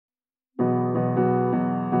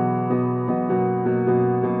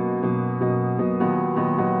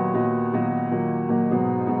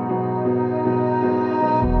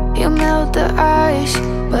melt the ice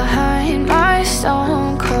behind my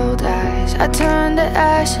stone cold eyes. I turn to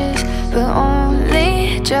ashes, but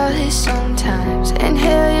only just sometimes.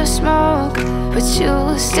 Inhale your smoke, but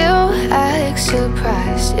you still act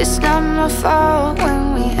surprised. It's not my fault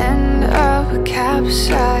when we end up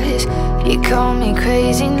capsized. You call me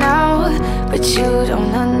crazy now, but you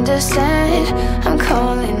don't understand. I'm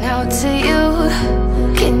calling out to you.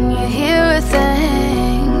 Can you hear a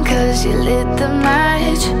thing? 'Cause you lit the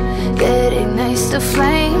match that ignites the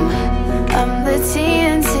flame. I'm the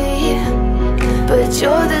TNT, but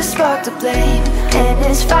you're the spark to blame. And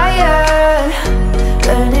it's fire,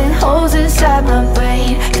 burning holes inside my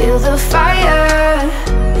brain. Feel the fire,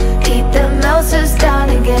 heat that melts us down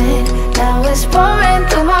again. Now it's pouring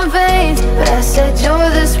through my veins, but I said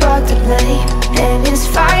you're the spark to blame. And it's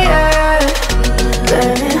fire,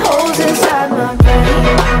 burning holes inside my brain.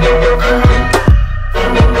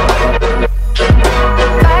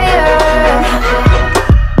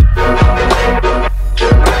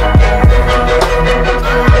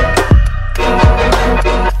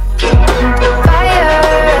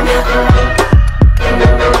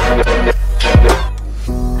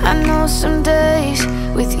 Some days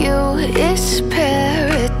with you it's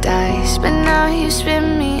paradise, but now you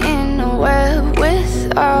spin me in a web with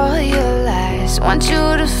all your lies. Want you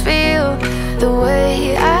to feel the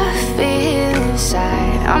way I feel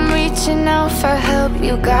inside. I'm reaching out for help,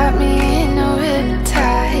 you got me in a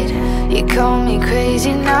riptide. You call me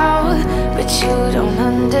crazy now, but you don't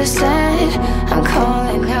understand. I'm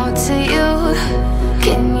calling out to you.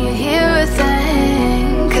 Can you hear a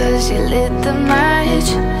thing? 'Cause you lit the match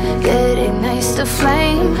that ignites the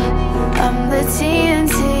flame. I'm the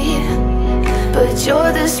TNT, but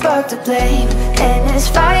you're the spark to blame. And it's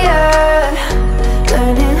fire,